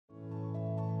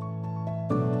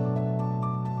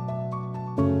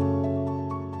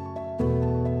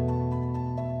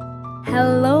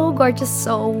gorgeous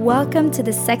soul. Welcome to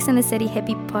the Sex and the City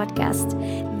Hippie podcast,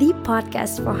 the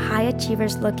podcast for high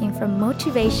achievers looking for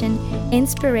motivation,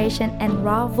 inspiration, and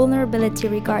raw vulnerability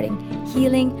regarding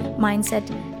healing, mindset,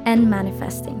 and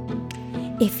manifesting.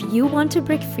 If you want to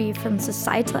break free from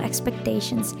societal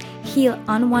expectations, heal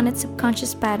unwanted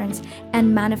subconscious patterns,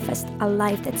 and manifest a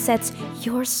life that sets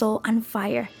your soul on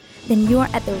fire, then you are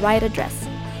at the right address.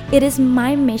 It is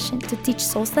my mission to teach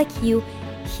souls like you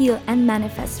heal and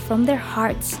manifest from their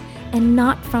hearts and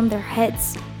not from their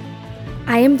heads.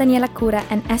 I am Daniela Cura,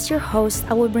 and as your host,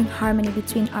 I will bring harmony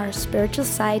between our spiritual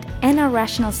side and our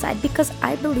rational side because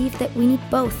I believe that we need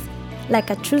both, like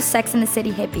a true Sex and the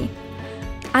City hippie.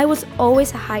 I was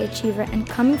always a high achiever, and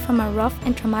coming from a rough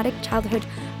and traumatic childhood,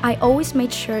 I always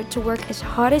made sure to work as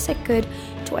hard as I could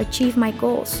to achieve my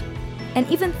goals. And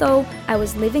even though I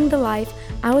was living the life,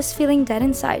 I was feeling dead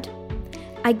inside.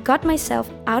 I got myself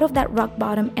out of that rock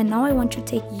bottom, and now I want to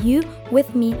take you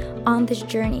with me on this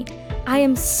journey. I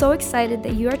am so excited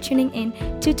that you are tuning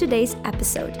in to today's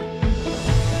episode.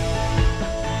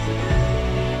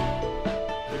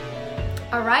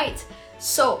 All right,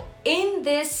 so in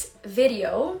this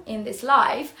video, in this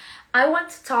live, I want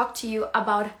to talk to you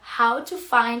about how to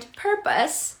find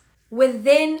purpose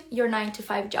within your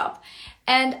 9-to-5 job.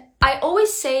 And I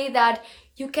always say that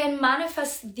you can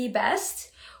manifest the best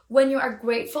when you are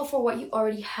grateful for what you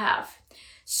already have.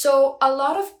 So a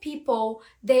lot of people,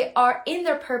 they are in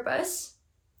their purpose,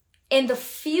 in the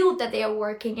field that they are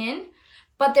working in,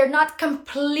 but they're not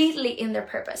completely in their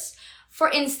purpose. For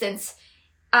instance,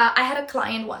 I had a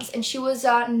client once, and she was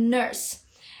a nurse.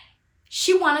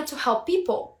 She wanted to help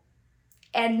people,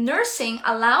 and nursing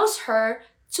allows her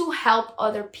to help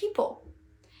other people.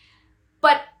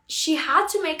 But she had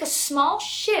to make a small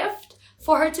shift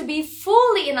for her to be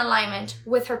fully in alignment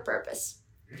with her purpose.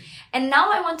 And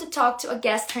now I want to talk to a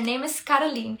guest. Her name is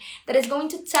Caroline, that is going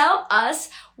to tell us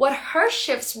what her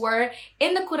shifts were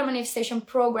in the Cura Manifestation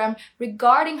program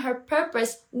regarding her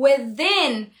purpose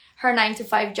within her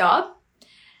 9-to-5 job.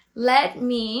 Let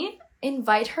me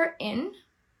invite her in.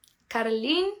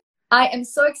 Caroline, I am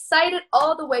so excited,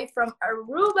 all the way from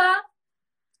Aruba.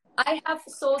 I have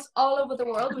souls all over the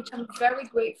world, which I'm very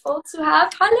grateful to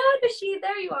have. Hello, Nashi,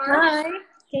 there you are. Hi,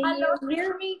 can Hello. you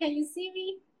hear me? Can you see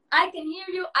me? I can hear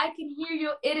you. I can hear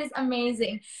you. It is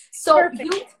amazing. So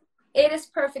Perfect. it is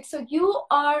perfect. So you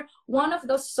are one of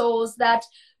those souls that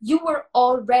you were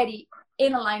already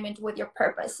in alignment with your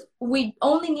purpose. We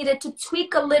only needed to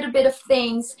tweak a little bit of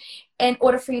things in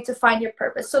order for you to find your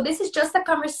purpose. So this is just a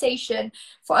conversation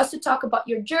for us to talk about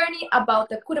your journey, about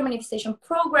the Cura Manifestation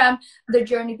program, the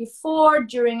journey before,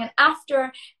 during, and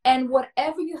after, and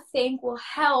whatever you think will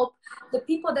help the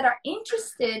people that are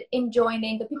interested in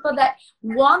joining, the people that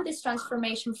want this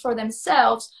transformation for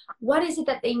themselves. What is it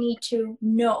that they need to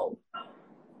know?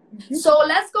 So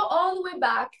let's go all the way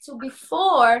back to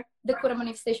before the Cura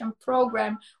Manifestation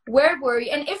program. Where were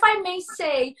you? And if I may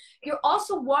say, you're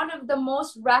also one of the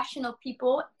most rational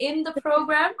people in the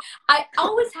program. I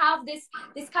always have this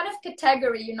kind of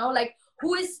category, you know, like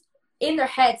who is in their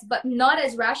heads but not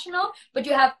as rational, but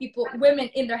you have people, women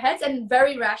in their heads and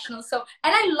very rational. So,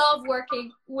 and I love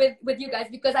working with you guys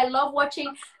because I love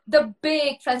watching the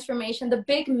big transformation, the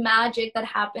big magic that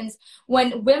happens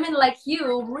when women like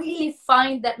you really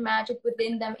find that magic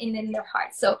within them and in their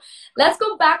hearts. So let's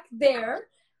go back there.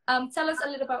 Tell us a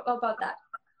little bit about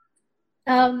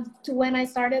that. To when I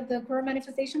started the Cura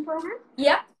Manifestation program?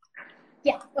 Yeah.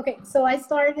 Yeah, okay. So I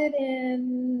started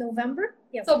in November.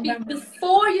 Yes, so November.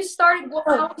 Before you started,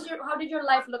 how did your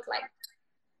life look like?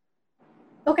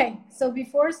 Okay, so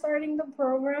before starting the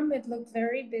program, it looked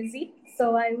very busy.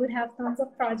 So I would have tons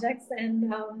of projects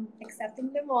and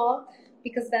accepting them all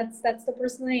because that's the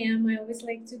person I am. I always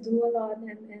like to do a lot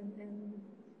and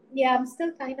yeah, I'm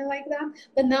still kind of like that,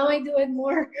 but now I do it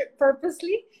more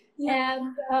purposely. Yeah.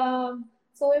 And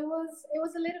so it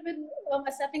was a little bit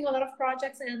accepting a lot of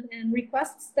projects and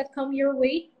requests that come your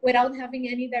way without having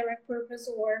any direct purpose,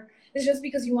 or it's just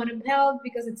because you want to help,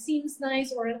 because it seems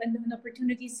nice, or an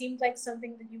opportunity seems like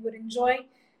something that you would enjoy.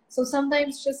 So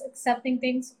sometimes just accepting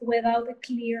things without a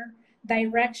clear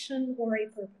direction or a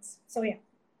purpose. So yeah,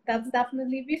 that's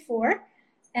definitely before.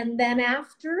 And then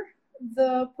after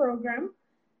the program,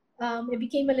 it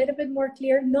became a little bit more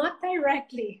clear, not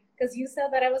directly, because you said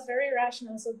that I was very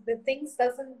rational. So the things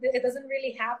doesn't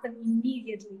really happen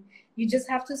immediately. You just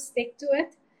have to stick to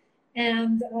it,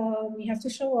 and you have to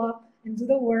show up and do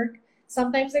the work.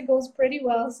 Sometimes it goes pretty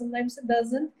well, sometimes it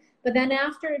doesn't. But then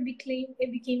after it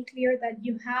became clear that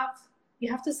you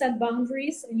have to set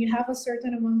boundaries and you have a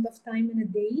certain amount of time in a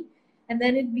day. And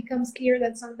then it becomes clear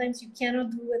that sometimes you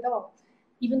cannot do it all.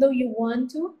 Even though you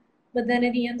want to, but then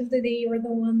at the end of the day, you're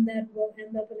the one that will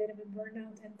end up a little bit burned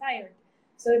out and tired.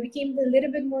 So it became a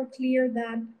little bit more clear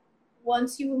that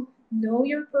once you know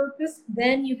your purpose,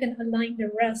 then you can align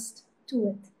the rest to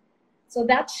it. So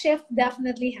that shift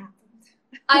definitely happened.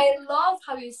 I love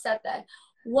how you said that.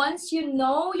 Once you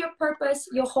know your purpose,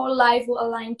 your whole life will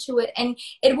align to it. And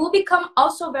it will become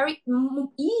also very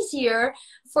easier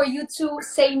for you to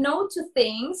say no to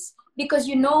things because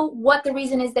you know what the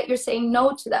reason is that you're saying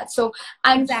no to that. So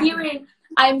Exactly.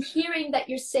 I'm hearing that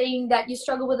you're saying that you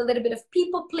struggle with a little bit of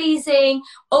people pleasing,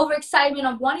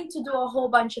 overexcitement of wanting to do a whole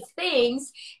bunch of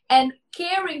things and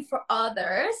caring for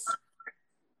others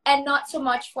and not so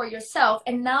much for yourself.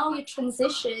 And now you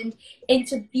transitioned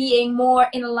into being more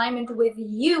in alignment with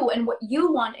you and what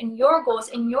you want and your goals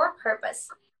and your purpose.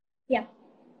 Yeah,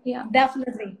 Yeah.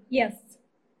 definitely. Yes.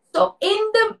 So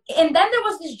and then there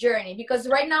was this journey, because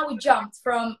right now we jumped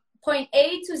from point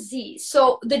A to Z.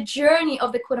 So the journey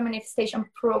of the Kura Manifestation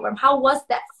Program, how was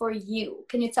that for you?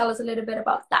 Can you tell us a little bit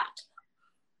about that?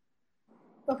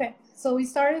 Okay. So we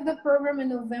started the program in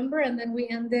November and then we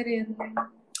ended in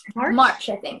March. March,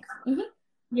 I think.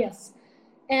 Yes.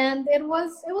 And it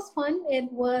was fun.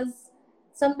 It was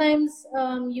sometimes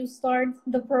you start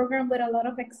the program with a lot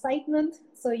of excitement,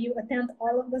 so you attend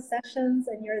all of the sessions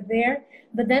and you're there.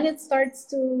 But then it starts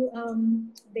to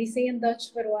they say in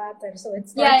Dutch verwater, so it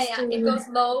starts It goes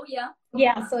low.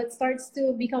 so it starts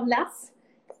to become less,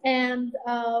 and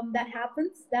that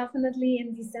happens definitely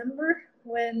in December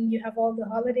when you have all the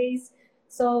holidays.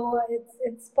 So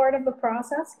it's part of the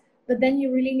process, but then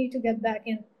you really need to get back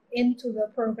into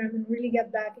the program and really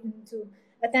get back into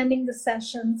attending the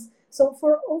sessions. So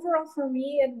for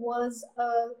me, it was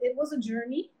a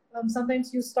journey.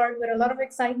 Sometimes you start with a lot of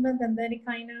excitement, and then it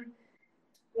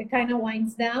kind of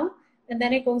winds down, and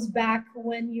then it goes back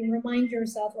when you remind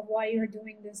yourself of why you're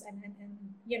doing this, and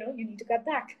you need to get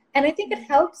back. And I think it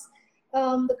helps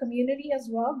the community as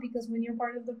well, because when you're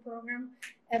part of the program,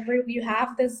 you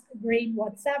have this great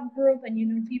WhatsApp group, and you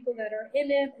know people that are in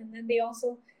it, and then they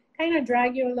also kind of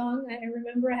drag you along. I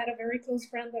remember I had a very close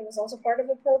friend that was also part of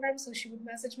the program, so she would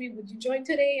message me, "Would you join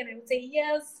today?" And I would say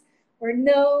yes or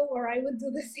no, or I would do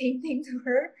the same thing to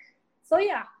her. So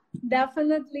yeah,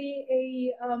 definitely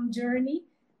a journey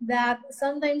that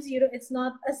sometimes it's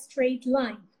not a straight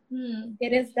line.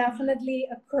 It is definitely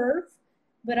a curve,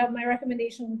 but my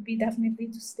recommendation would be definitely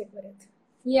to stick with it.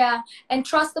 Yeah, and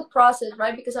trust the process,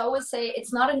 right? Because I always say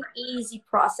it's not an easy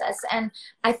process, and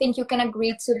I think you can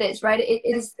agree to this, right? It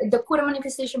is the Kura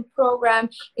Manifestation Program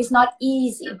is not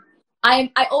easy. I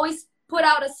always put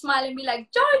out a smile and be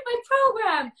like, join my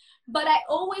program, but I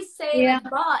always say, Yeah.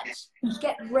 but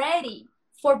get ready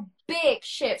for big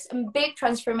shifts and big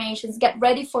transformations. Get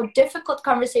ready for difficult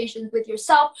conversations with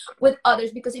yourself, with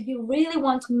others, because if you really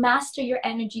want to master your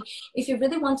energy, if you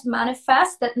really want to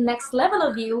manifest that next level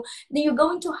of you, then you're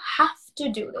going to have to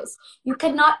do this. You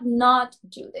cannot not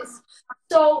do this.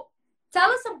 So tell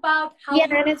us about how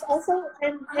and it's also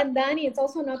and Danny, it's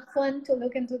also not fun to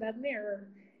look into that mirror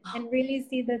and really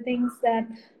see the things that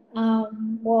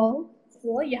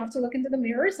well, you have to look into the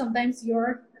mirror. Sometimes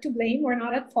you're to blame or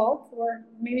not at fault, or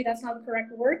maybe that's not the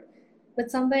correct word, but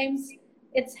sometimes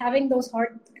it's having those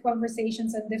hard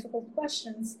conversations and difficult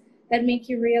questions that make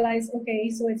you realize, okay,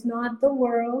 so it's not the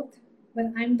world, but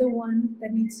I'm the one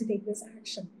that needs to take this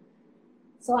action.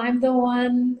 So I'm the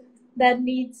one that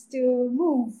needs to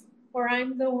move, or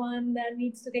I'm the one that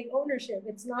needs to take ownership.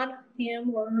 It's not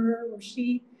him or her or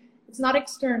she. It's not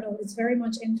external. It's very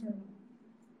much internal.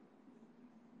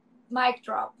 Mic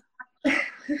drop.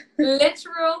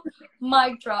 Literal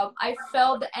mic drop. I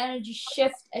felt the energy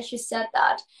shift as she said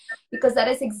that, because that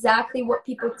is exactly what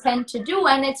people tend to do,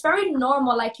 and it's very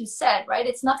normal, like you said, right?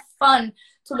 It's not fun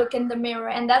to look in the mirror,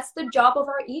 and that's the job of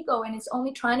our ego, and it's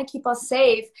only trying to keep us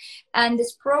safe. And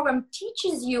this program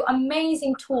teaches you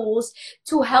amazing tools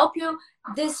to help you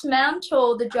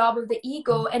dismantle the job of the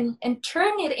ego and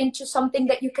turn it into something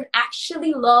that you can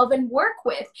actually love and work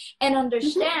with and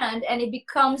understand. And it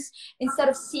becomes, instead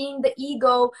of seeing the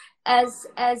ego as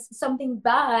something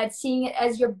bad, seeing it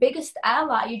as your biggest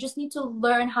ally. You just need to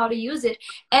learn how to use it.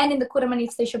 And in the Kura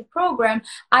Manifestation Program,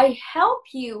 I help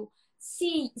you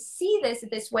see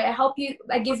this way.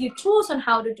 I give you tools on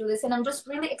how to do this, and I'm just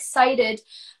really excited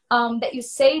that you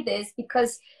say this,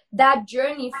 because that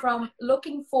journey from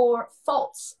looking for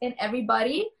faults in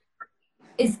everybody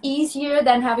is easier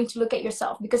than having to look at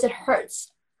yourself, because it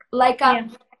hurts like a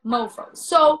mofo.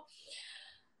 So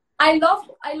I love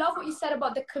what you said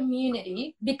about the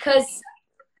community, because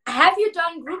have you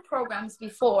done group programs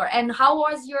before, and how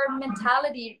was your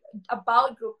mentality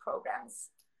about group programs?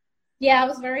 Yeah, I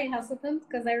was very hesitant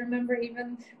because I remember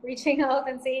even reaching out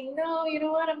and saying, no, you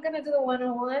know what, I'm gonna do the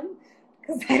one-on-one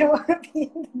because I don't want to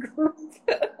be in the group.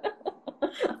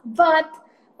 But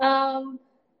um,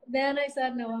 then I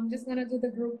said, no, I'm just gonna do the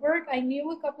group work. I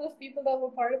knew a couple of people that were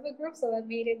part of the group, so that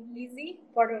made it easy,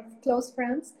 part of close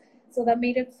friends, so that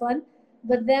made it fun.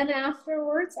 But then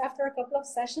afterwards, after a couple of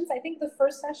sessions, I think the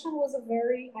first session was a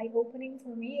very eye-opening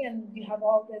for me, and you have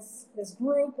all this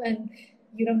group and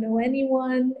you don't know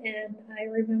anyone. And I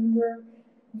remember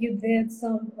you did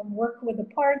some work with the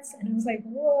parts, and I was like,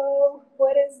 whoa,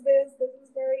 what is this? This is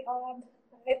very odd.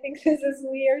 I think this is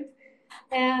weird.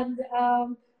 And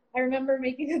I remember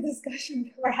making a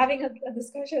discussion or having a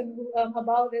discussion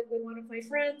about it with one of my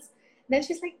friends. And then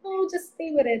she's like, "Oh, just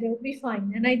stay with it; it'll be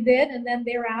fine." And I did. And then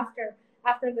thereafter,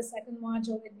 after the second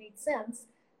module, it made sense.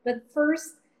 But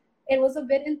first, it was a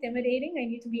bit intimidating. I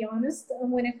need to be honest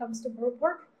when it comes to group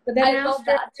work. But then I love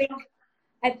after, that.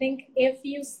 I think if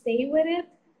you stay with it,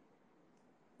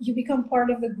 you become part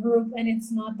of the group, and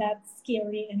it's not that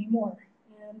scary anymore.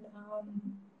 And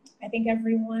I think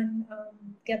everyone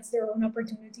gets their own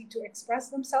opportunity to express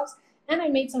themselves. And I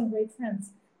made some great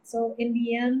friends. So in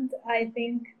the end, I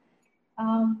think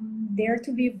dare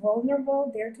to be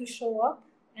vulnerable, dare to show up,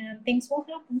 and things will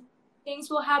happen.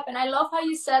 Things will happen. I love how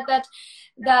you said that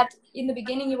in the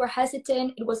beginning you were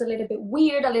hesitant, it was a little bit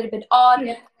weird, a little bit odd.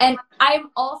 Yeah. And I'm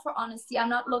all for honesty. I'm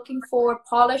not looking for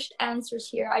polished answers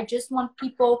here. I just want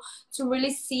people to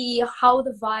really see how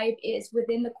the vibe is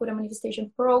within the Cura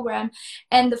Manifestation program.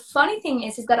 And the funny thing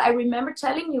is that I remember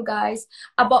telling you guys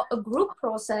about a group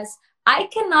process. I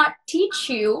cannot teach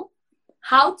you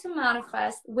how to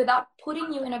manifest without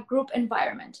putting you in a group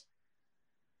environment.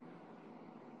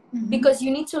 Because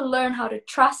you need to learn how to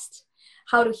trust,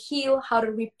 how to heal, how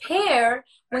to repair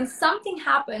when something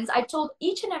happens. I told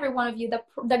each and every one of you that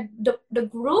the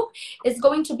group is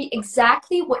going to be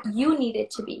exactly what you need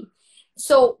it to be.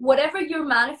 So whatever you're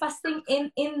manifesting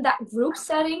in that group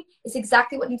setting is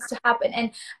exactly what needs to happen.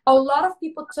 And a lot of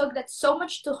people took that so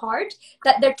much to heart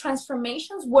that their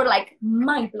transformations were like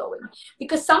mind-blowing,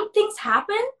 because some things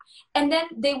happen and then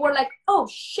they were like, oh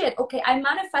shit, okay, I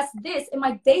manifest this in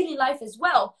my daily life as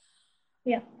well.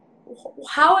 Yeah.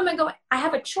 How am I going? I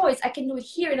have a choice. I can do it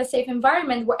here in a safe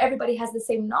environment where everybody has the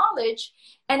same knowledge.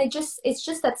 And it's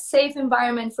just that safe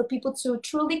environment for people to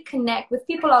truly connect with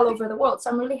people all over the world. So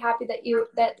I'm really happy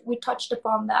that we touched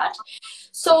upon that.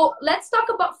 So let's talk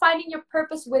about finding your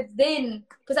purpose within,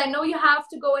 because I know you have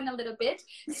to go in a little bit.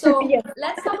 So Yeah.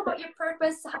 let's talk about your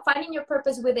purpose, finding your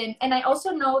purpose within. And I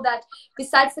also know that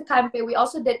besides the Campe, we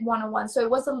also did one-on-one. So it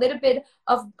was a little bit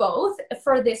of both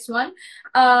for this one.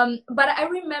 But I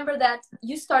remember that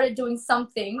you started doing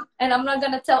something, and I'm not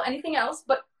going to tell anything else,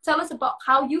 but tell us about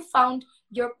how you found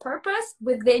your purpose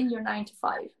within your 9 to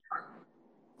 5.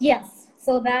 Yes,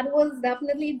 so that was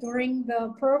definitely during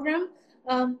the program.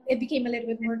 It became a little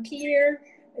bit more clear,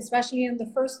 especially in the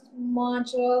first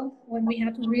module when we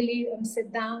had to really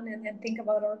sit down and think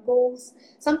about our goals.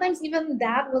 Sometimes even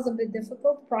that was a bit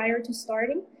difficult prior to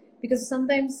starting, because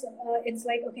sometimes it's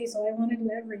like, okay, so I want to do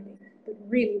everything, but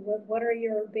really, what are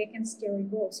your big and scary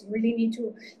goals? You really need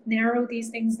to narrow these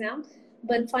things down.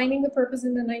 But finding the purpose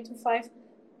in the 9 to 5,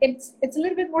 it's a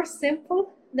little bit more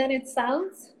simple than it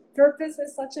sounds. Purpose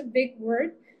is such a big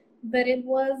word, but it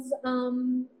was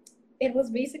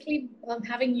basically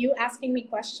having you asking me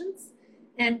questions,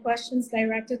 and questions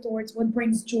directed towards what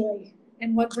brings joy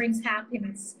and what brings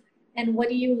happiness, and what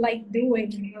do you like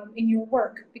doing in your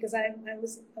work, because I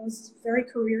was very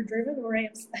career driven, or I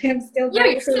am still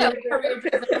very career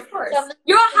driven, of course.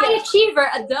 You're a high achiever,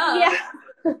 duh.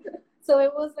 Yeah. So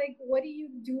it was like, what do you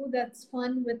do that's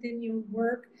fun within your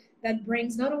work, that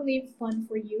brings not only fun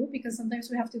for you, because sometimes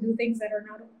we have to do things that are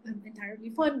not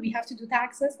entirely fun. We have to do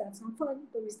taxes. That's not fun,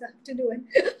 but we still have to do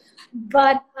it.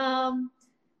 But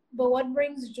what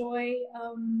brings joy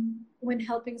when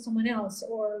helping someone else,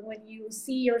 or when you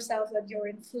see yourself that you're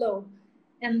in flow.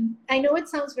 And I know it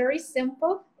sounds very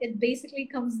simple. It basically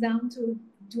comes down to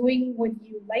doing what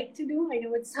you like to do. I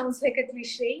know it sounds like a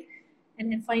cliche,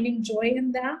 and then finding joy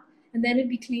in that. And then it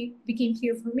became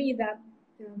clear for me that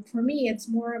for me, it's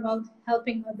more about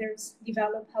helping others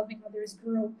develop, helping others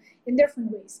grow in different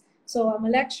ways. So I'm a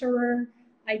lecturer.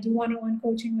 I do one-on-one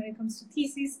coaching when it comes to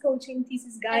thesis coaching,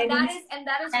 thesis guidance. And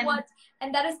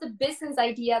that is the business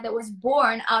idea that was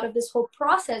born out of this whole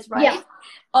process, right? Yeah.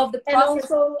 Of the process.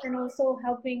 And also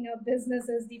helping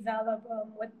businesses develop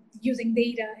using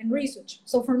data and research.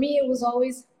 So for me, it was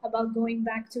always about going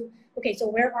back to, okay, so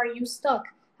where are you stuck?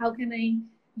 How can I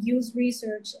use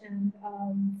research and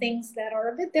things that are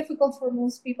a bit difficult for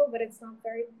most people, but it's not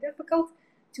very difficult.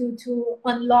 to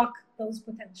unlock those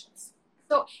potentials.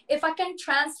 So if I can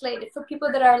translate it for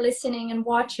people that are listening and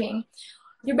watching,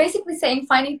 you're basically saying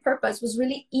finding purpose was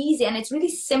really easy and it's really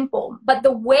simple, but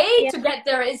the way to get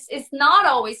there is not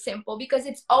always simple, because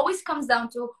it always comes down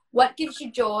to what gives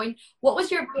you joy, what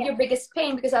was your biggest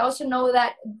pain, because I also know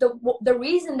that the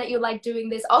reason that you like doing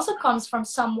this also comes from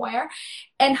somewhere,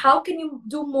 and how can you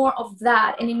do more of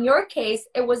that. And in your case,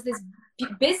 it was this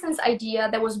business idea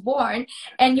that was born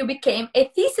and you became a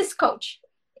thesis coach.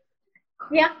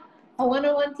 Yeah, a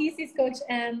one-on-one thesis coach,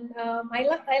 and I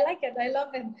like it. I love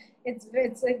it.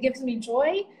 It gives me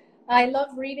joy. I love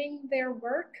reading their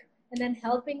work and then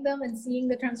helping them and seeing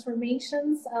the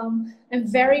transformations. I'm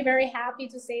very, very happy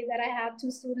to say that I had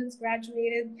 2 students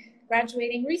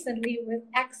graduating recently with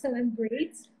excellent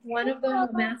grades. One of them a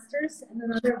master's and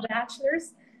another a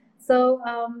bachelor's. So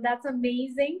that's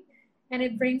amazing. And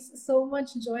it brings so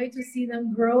much joy to see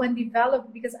them grow and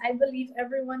develop, because I believe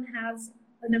everyone has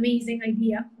an amazing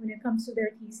idea when it comes to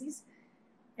their thesis,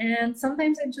 and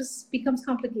sometimes it just becomes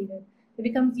complicated.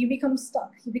 You become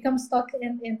stuck. You become stuck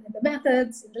in the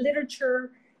methods, in the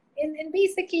literature, in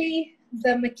basically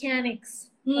the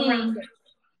mechanics around it.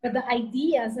 But the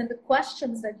ideas and the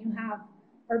questions that you have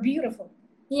are beautiful.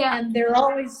 Yeah. And they're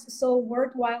always so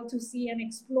worthwhile to see and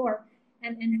explore.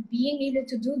 And being able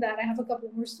to do that, I have a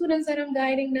couple more students that I'm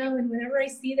guiding now, and whenever I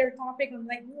see their topic, I'm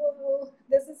like, whoa,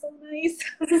 this is so nice.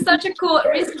 This is such a cool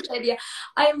research idea.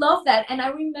 I love that. And I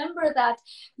remember that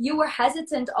you were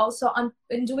hesitant also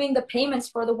in doing the payments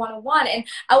for the one-on-one, and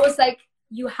I was like,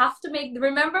 you have to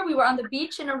remember we were on the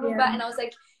beach in Aruba, and I was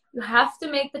like, you have to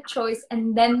make the choice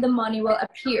and then the money will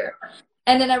appear.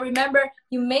 And then I remember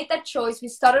you made that choice. We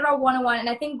started our one-on-one, and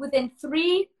I think within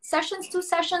 2 sessions,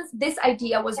 this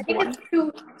idea was born. I think it's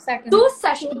 2 seconds. 2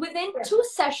 sessions. Within 2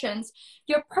 sessions,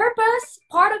 your purpose,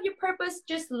 part of your purpose,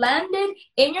 just landed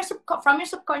in your from your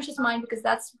subconscious mind, because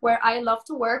that's where I love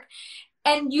to work.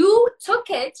 And you took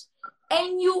it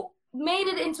and you made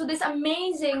it into this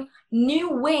amazing new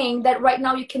wing that right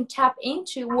now you can tap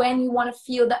into when you want to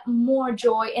feel that more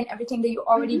joy in everything that you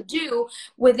already do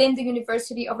within the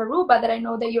University of Aruba, that I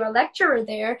know that you're a lecturer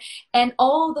there, and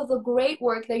all of the great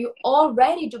work that you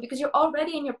already do, because you're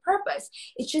already in your purpose.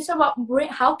 It's just about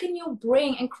how can you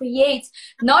bring and create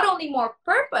not only more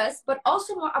purpose, but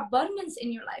also more abundance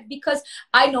in your life, because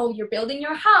I know you're building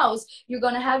your house, you're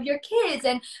going to have your kids,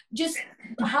 and just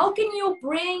how can you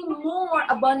bring more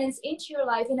abundance into your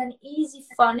life in an easy,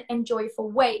 fun, and joyful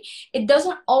way. It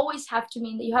doesn't always have to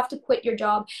mean that you have to quit your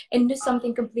job and do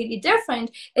something completely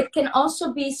different. It can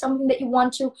also be something that you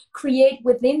want to create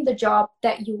within the job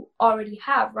that you already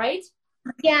have, right?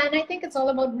 Yeah, and I think it's all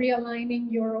about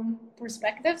realigning your own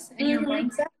perspectives and your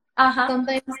mindset.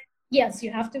 Sometimes, yes,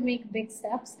 you have to make big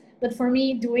steps. But for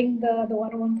me, doing the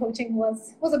one-on-one coaching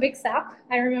was a big step.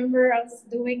 I remember us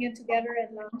doing it together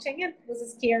and launching it. It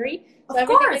was scary. So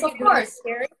of course.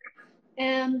 Scary.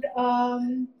 And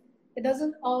it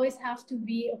doesn't always have to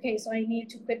be, okay, so I need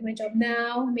to quit my job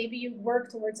now. Maybe you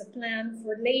work towards a plan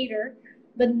for later,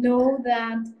 but know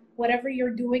that whatever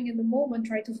you're doing in the moment,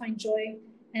 try to find joy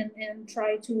and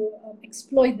try to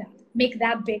exploit that, make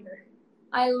that bigger.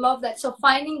 I love that. So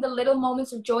finding the little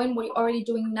moments of joy in what you're already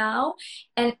doing now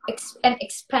and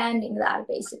expanding that,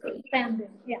 basically. Expanding,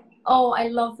 yeah. Oh, I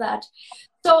love that.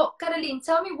 So Caroline,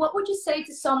 tell me, what would you say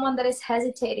to someone that is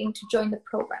hesitating to join the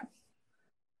program?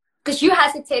 Because you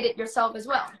hesitated yourself as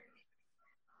well.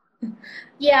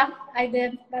 Yeah, I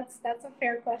did. That's a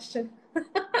fair question.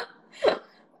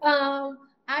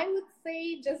 I would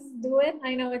say just do it.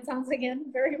 I know it sounds, again,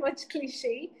 very much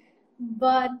cliche,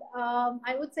 but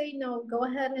I would say no, go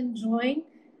ahead and join.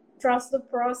 Trust the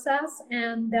process,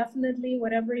 and definitely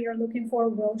whatever you're looking for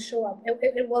will show up.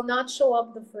 It will not show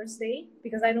up the first day,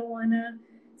 because I don't want to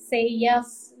say,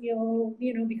 yes, you'll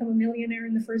become a millionaire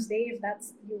in the first day if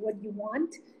that's what you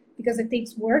want, because it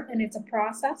takes work and it's a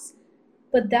process.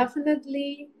 But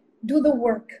definitely do the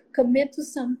work, commit to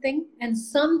something, and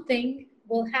something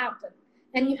will happen.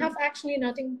 And you have actually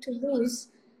nothing to lose,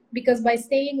 because by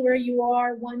staying where you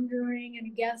are, wondering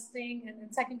and guessing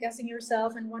and second guessing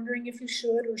yourself and wondering if you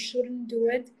should or shouldn't do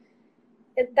it,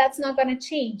 that's not going to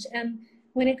change. And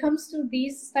when it comes to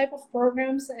these type of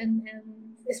programs, and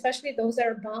especially those that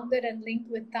are bounded and linked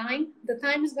with time, the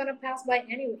time is going to pass by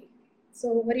anyway. So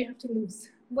what do you have to lose?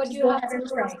 What do you have to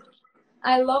lose?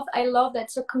 I love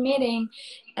that. So committing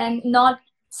and not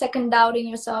second doubting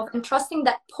yourself, and trusting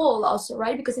that pull also,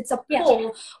 right? Because it's a pull. Yeah.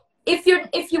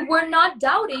 If you were not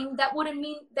doubting, that would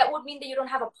mean that you don't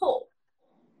have a pull.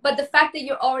 But the fact that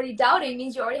you're already doubting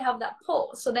means you already have that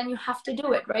pull. So then you have to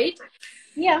do it, right?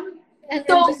 Yeah. And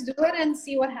just do it and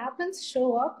see what happens.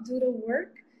 Show up, do the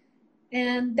work,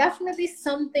 and definitely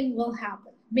something will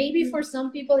happen. Maybe for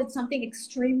some people it's something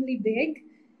extremely big,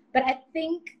 but I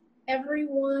think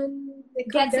everyone,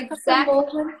 Gets there comes a exact.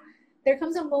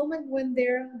 moment, when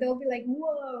they'll be like,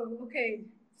 whoa, okay,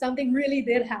 something really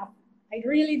did happen. I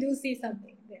really do see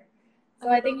something there. So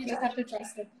I think you just have to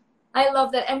trust it. I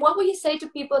love that. And what would you say to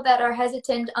people that are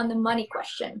hesitant on the money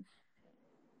question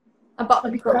about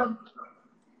the program?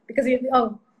 Because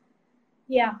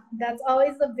yeah, that's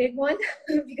always the big one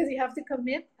because you have to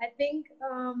commit. I think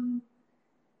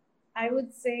I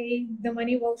would say the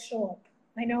money will show up.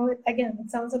 I know it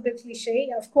sounds a bit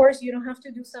cliche. Of course, you don't have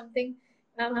to do something.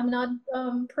 I'm not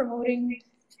promoting,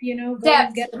 go and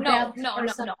Debt. get a No, debt no, or no,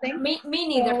 no. something. Me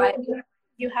neither, by the way. So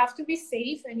you have to be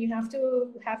safe and you have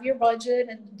to have your budget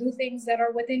and do things that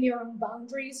are within your own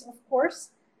boundaries, of course.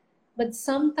 But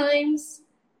sometimes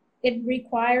it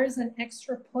requires an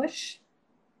extra push,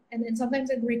 and then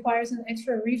sometimes it requires an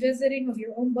extra revisiting of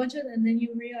your own budget, and then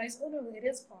you realize, oh no, it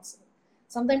is possible.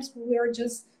 Sometimes we're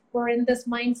in this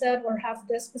mindset or have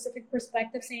this specific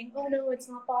perspective saying, oh no, it's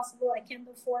not possible, I can't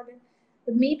afford it.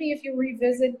 But maybe if you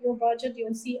revisit your budget,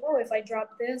 you'll see, oh, if I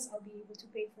drop this, I'll be able to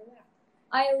pay for that.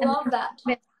 I love that.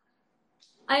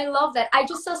 I love that. I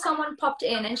just saw someone popped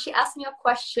in and she asked me a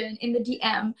question in the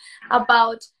DM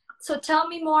about, so tell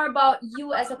me more about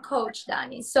you as a coach,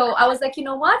 Dani. So I was like, you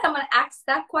know what? I'm going to ask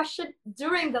that question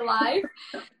during the live.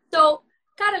 So,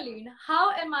 Caroline,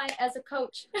 how am I as a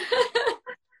coach?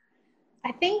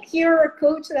 I think you're a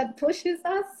coach that pushes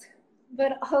us,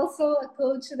 but also a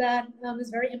coach that is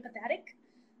very empathetic,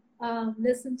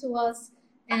 listen to us,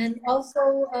 and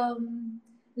also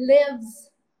lives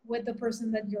with the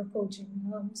person that you're coaching.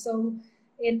 So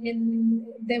in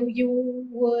then you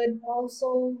would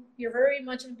also, you're very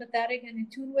much empathetic and in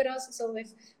tune with us. So if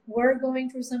we're going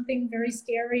through something very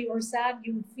scary or sad,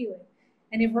 you would feel it.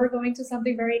 And if we're going to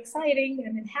something very exciting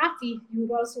and then happy, you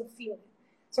would also feel it.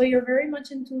 So you're very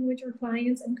much in tune with your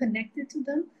clients and connected to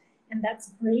them. And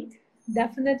that's great,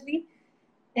 definitely.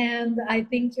 And I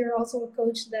think you're also a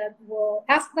coach that will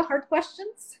ask the hard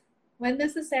questions when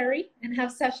necessary and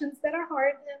have sessions that are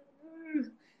hard. And,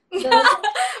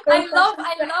 I love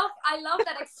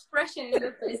that expression in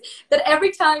your face. That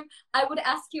every time I would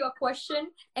ask you a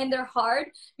question and they're hard,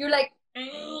 you're like,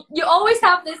 you always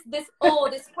have this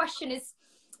question is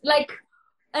like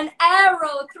an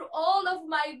arrow through all of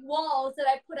my walls that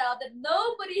I put out that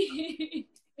nobody.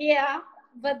 Yeah,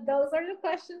 but those are the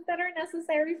questions that are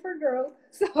necessary for growth.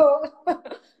 So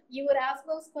you would ask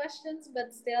those questions,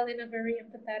 but still in a very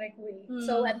empathetic way.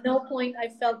 So at no point I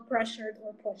felt pressured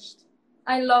or pushed.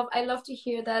 I love to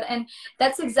hear that, and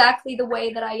that's exactly the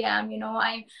way that I am.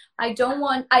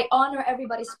 I honor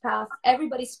everybody's path.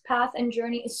 Everybody's path and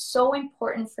journey is so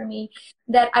important for me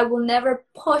that I will never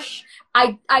push.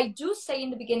 I do say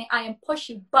in the beginning I am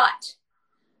pushy, but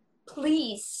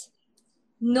please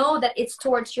know that it's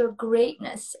towards your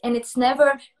greatness, and it's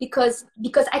never because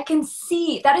I can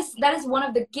see that is one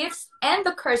of the gifts and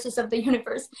the curses of the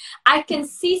universe. I can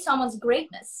see someone's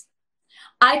greatness.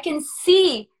 I can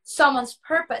see someone's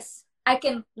purpose. I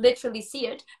can literally see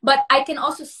it, but I can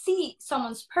also see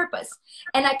someone's purpose.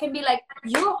 And I can be like,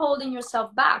 you're holding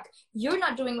yourself back. You're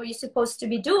not doing what you're supposed to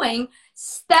be doing.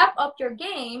 Step up your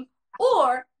game,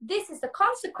 or this is the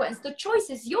consequence. The choice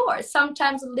is yours.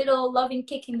 Sometimes a little loving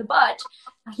kick in the butt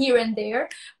here and there,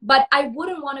 but I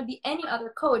wouldn't want to be any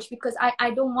other coach because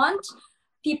I don't want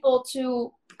people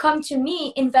to come to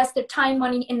me, invest their time,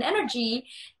 money, and energy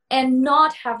and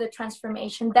not have the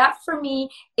transformation. That for me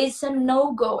is a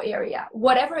no-go area.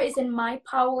 Whatever is in my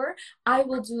power, I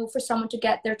will do for someone to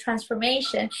get their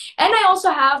transformation. And I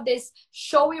also have this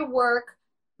show your work,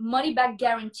 money back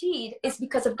guaranteed is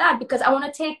because of that, because I want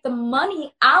to take the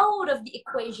money out of the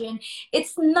equation.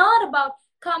 It's not about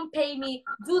come pay me,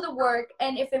 do the work,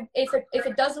 and if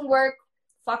it doesn't work,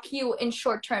 fuck you in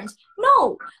short terms.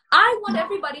 No, I want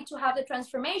everybody to have the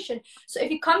transformation. So if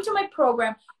you come to my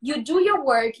program, you do your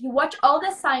work, you watch all the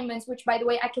assignments, which by the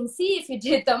way, I can see if you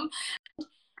did them,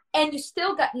 and you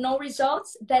still got no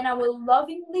results, then I will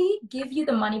lovingly give you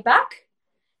the money back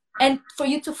and for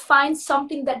you to find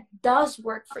something that does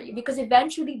work for you, because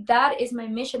eventually that is my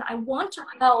mission. I want to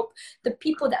help the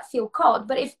people that feel called.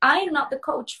 But if I am not the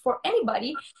coach for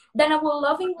anybody, then I will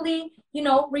lovingly,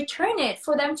 return it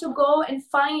for them to go and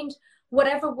find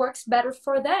whatever works better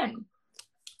for them.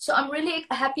 So I'm really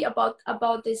happy about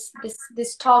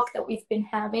this talk that we've been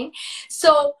having.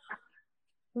 So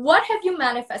what have you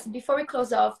manifested? Before we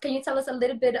close off, can you tell us a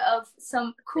little bit of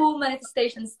some cool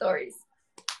manifestation stories?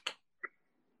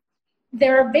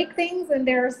 There are big things and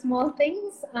there are small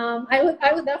things. I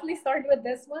would definitely start with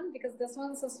this one because this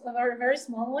one's a very, very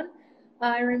small one.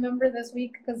 I remember this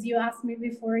week because you asked me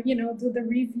before, do the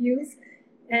reviews,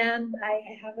 and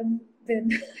I haven't been,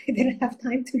 I didn't have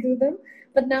time to do them,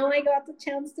 but now I got the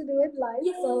chance to do it live.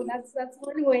 Yay. So that's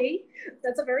one way.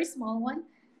 That's a very small one,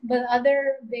 but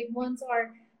other big ones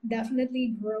are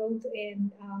definitely growth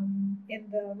in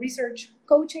the research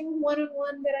coaching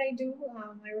one-on-one that I do.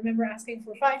 I remember asking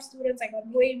for 5 students. I got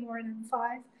way more than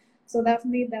 5. So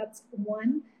definitely that's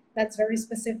one that's very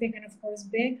specific and of course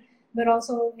big. But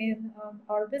also in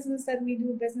our business that we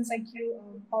do, Business IQ,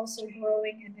 also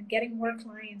growing and getting more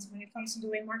clients when it comes to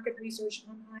doing market research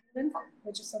on Ireland,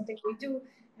 which is something we do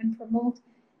and promote.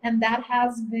 And that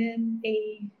has been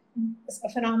a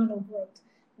phenomenal growth.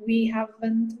 We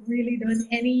haven't really done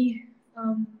any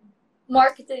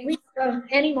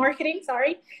marketing,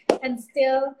 sorry, and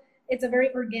still it's a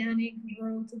very organic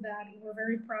growth that we're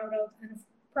very proud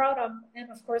of,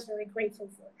 and of course very grateful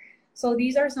for. So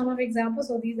these are some of examples.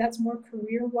 So that's more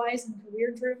career-wise and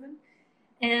career-driven.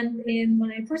 And in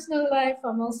my personal life,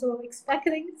 I'm also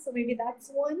expecting. So maybe that's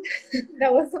one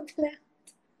that was a plan.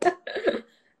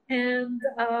 And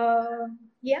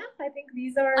yeah, I think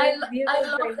these are. I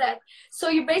love that. So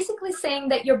you're basically saying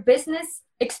that your business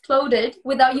exploded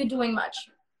without you doing much.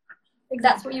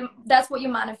 Exactly. That's what you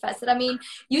manifested. I mean,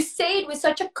 you say it with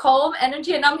such a calm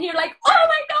energy, and I'm here like, oh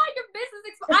my God, your business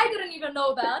exploded. I didn't even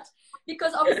know that,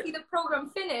 because obviously the program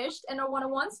finished and our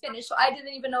one-on-ones finished, so I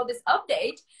didn't even know this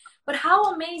update. But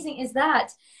how amazing is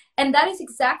that? And that is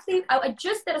exactly, I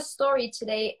just did a story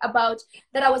today about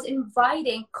that. I was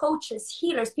inviting coaches,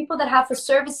 healers, people that have a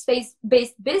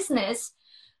service-based business,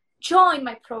 join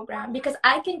my program, because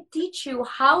I can teach you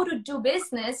how to do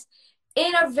business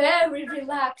in a very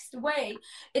relaxed way.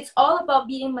 It's all about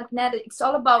being magnetic. It's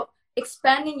all about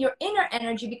expanding your inner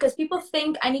energy, because people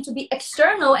think I need to be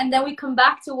external, and then we come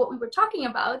back to what we were talking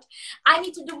about. I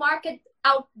need to do market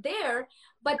out there,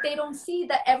 but they don't see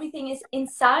that everything is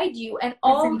inside you, and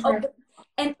all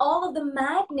of the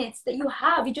magnets that you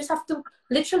have, you just have to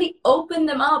literally open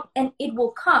them up and it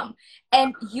will come.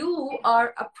 And you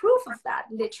are a proof of that,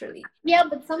 literally. Yeah,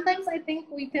 but sometimes I think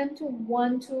we tend to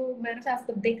want to manifest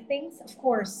the big things. Of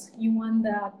course, you want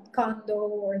that condo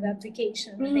or that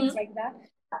vacation, things like that.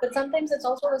 But sometimes it's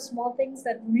also the small things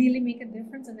that really make a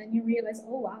difference, and then you realize,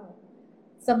 oh wow,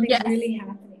 something's really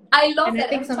happening. I love that. I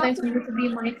think sometimes we need to be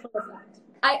mindful of that.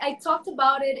 I talked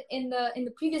about it in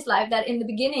the previous live, that in the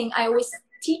beginning I always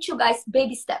teach you guys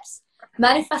baby steps,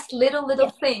 manifest little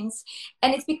things,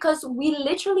 and it's because we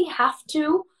literally have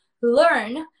to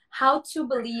learn how to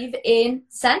believe in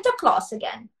Santa Claus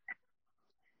again.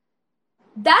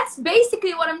 That's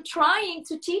basically what I'm trying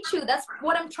to teach you. That's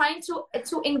what I'm trying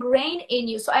to ingrain in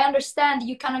you. So I understand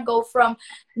you kind of go from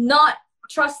not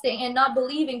trusting and not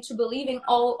believing to believing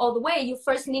all the way. You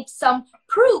first need some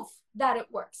proof that it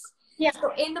works. Yeah.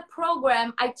 So in the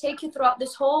program, I take you throughout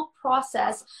this whole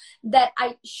process, that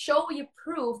I show you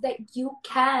proof that you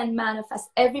can manifest.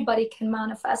 Everybody can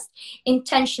manifest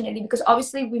intentionally, because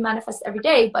obviously we manifest every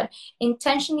day, but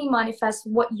intentionally manifest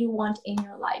what you want in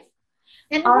your life.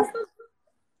 And awesome.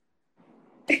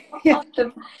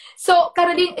 So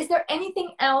Caroline, is there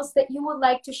anything else that you would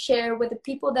like to share with the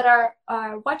people that are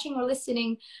watching or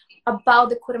listening about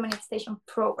the Cura Manifestation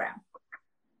program?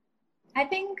 I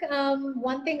think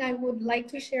one thing I would like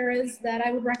to share is that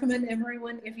I would recommend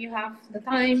everyone, if you have the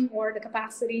time or the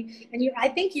capacity, and I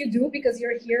think you do, because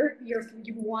you're here, you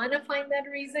want to find that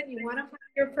reason, you want to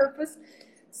find your purpose.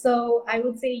 So I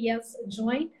would say yes,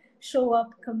 join, show up,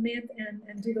 commit,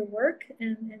 and do the work,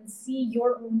 and see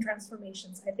your own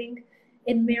transformations. I think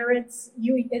it merits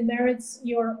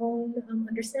your own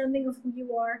understanding of who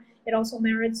you are. It also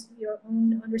merits your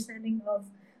own understanding of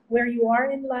where you are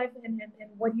in life and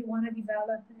what you want to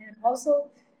develop. And also,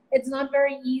 it's not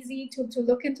very easy to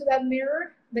look into that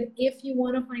mirror, but if you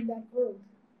want to find that growth,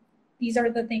 these are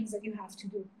the things that you have to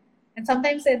do. And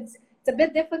sometimes it's a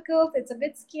bit difficult, it's a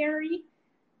bit scary,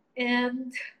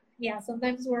 and yeah,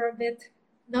 sometimes we're a bit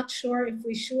not sure if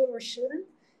we should or shouldn't.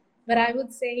 But I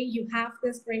would say you have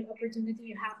this great opportunity,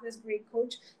 you have this great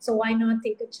coach, so why not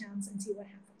take a chance and see what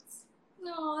happens?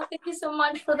 No, thank you so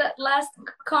much for that last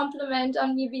compliment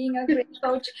on me being a great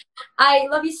coach. I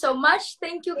love you so much.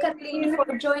 Thank you, Kathleen,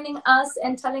 for joining us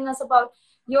and telling us about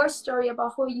your story,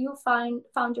 about how you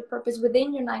found your purpose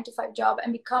within your 9-to-5 job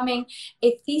and becoming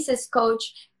a thesis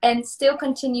coach and still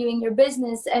continuing your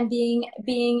business and being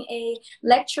a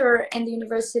lecturer in the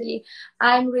university.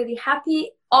 I'm really happy,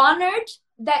 honored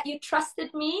that you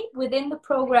trusted me within the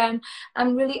program.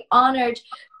 I'm really honored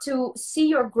to see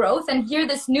your growth and hear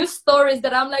this new stories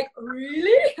that I'm like,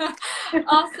 really?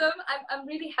 Awesome. I'm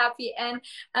really happy. And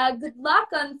good luck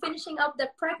on finishing up the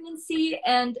pregnancy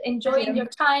and enjoying your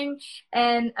time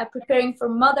and preparing for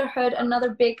motherhood, another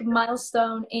big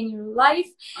milestone in your life.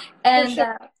 And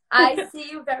I see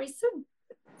you very soon.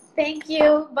 Thank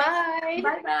you. Bye.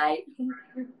 Bye-bye.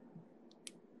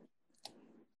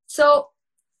 So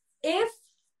if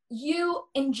you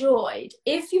enjoyed,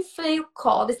 if you feel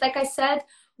called, it's like I said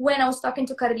when I was talking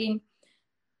to Caroline,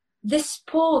 this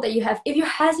pull that you have, if you're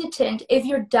hesitant, if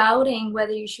you're doubting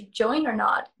whether you should join or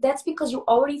not, that's because you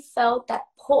already felt that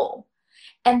pull.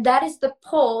 And that is the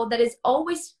pull that is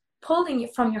always pulling you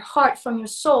from your heart, from your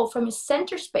soul, from your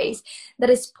center space,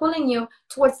 that is pulling you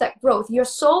towards that growth. Your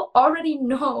soul already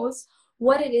knows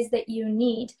what it is that you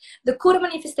need. The Cura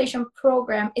Manifestation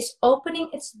Program is opening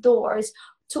its doors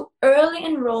to early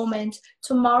enrollment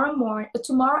tomorrow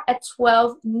at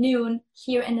 12 noon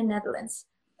here in the Netherlands.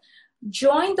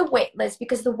 Join the waitlist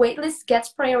because the waitlist gets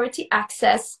priority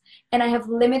access, and I have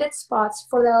limited spots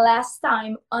for the last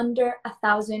time under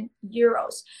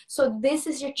 €1,000. So this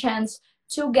is your chance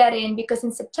to get in, because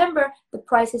in September the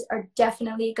prices are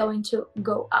definitely going to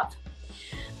go up.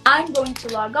 I'm going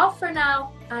to log off for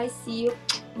now. I see you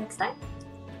next time.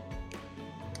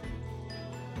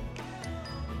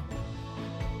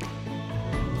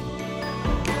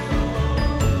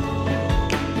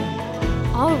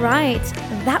 All right,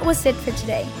 that was it for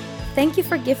today. Thank you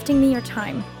for gifting me your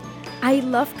time. I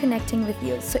love connecting with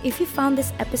you, so if you found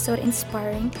this episode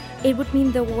inspiring, it would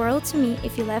mean the world to me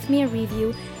if you left me a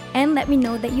review and let me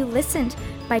know that you listened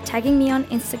by tagging me on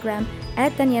Instagram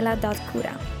at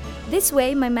daniela.cura. This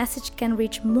way, my message can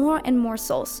reach more and more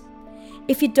souls.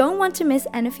 If you don't want to miss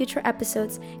any future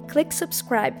episodes, click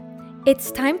subscribe.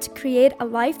 It's time to create a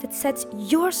life that sets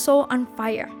your soul on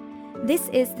fire. This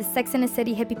is the Sex and the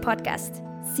City Hippie Podcast.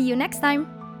 See you next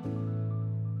time.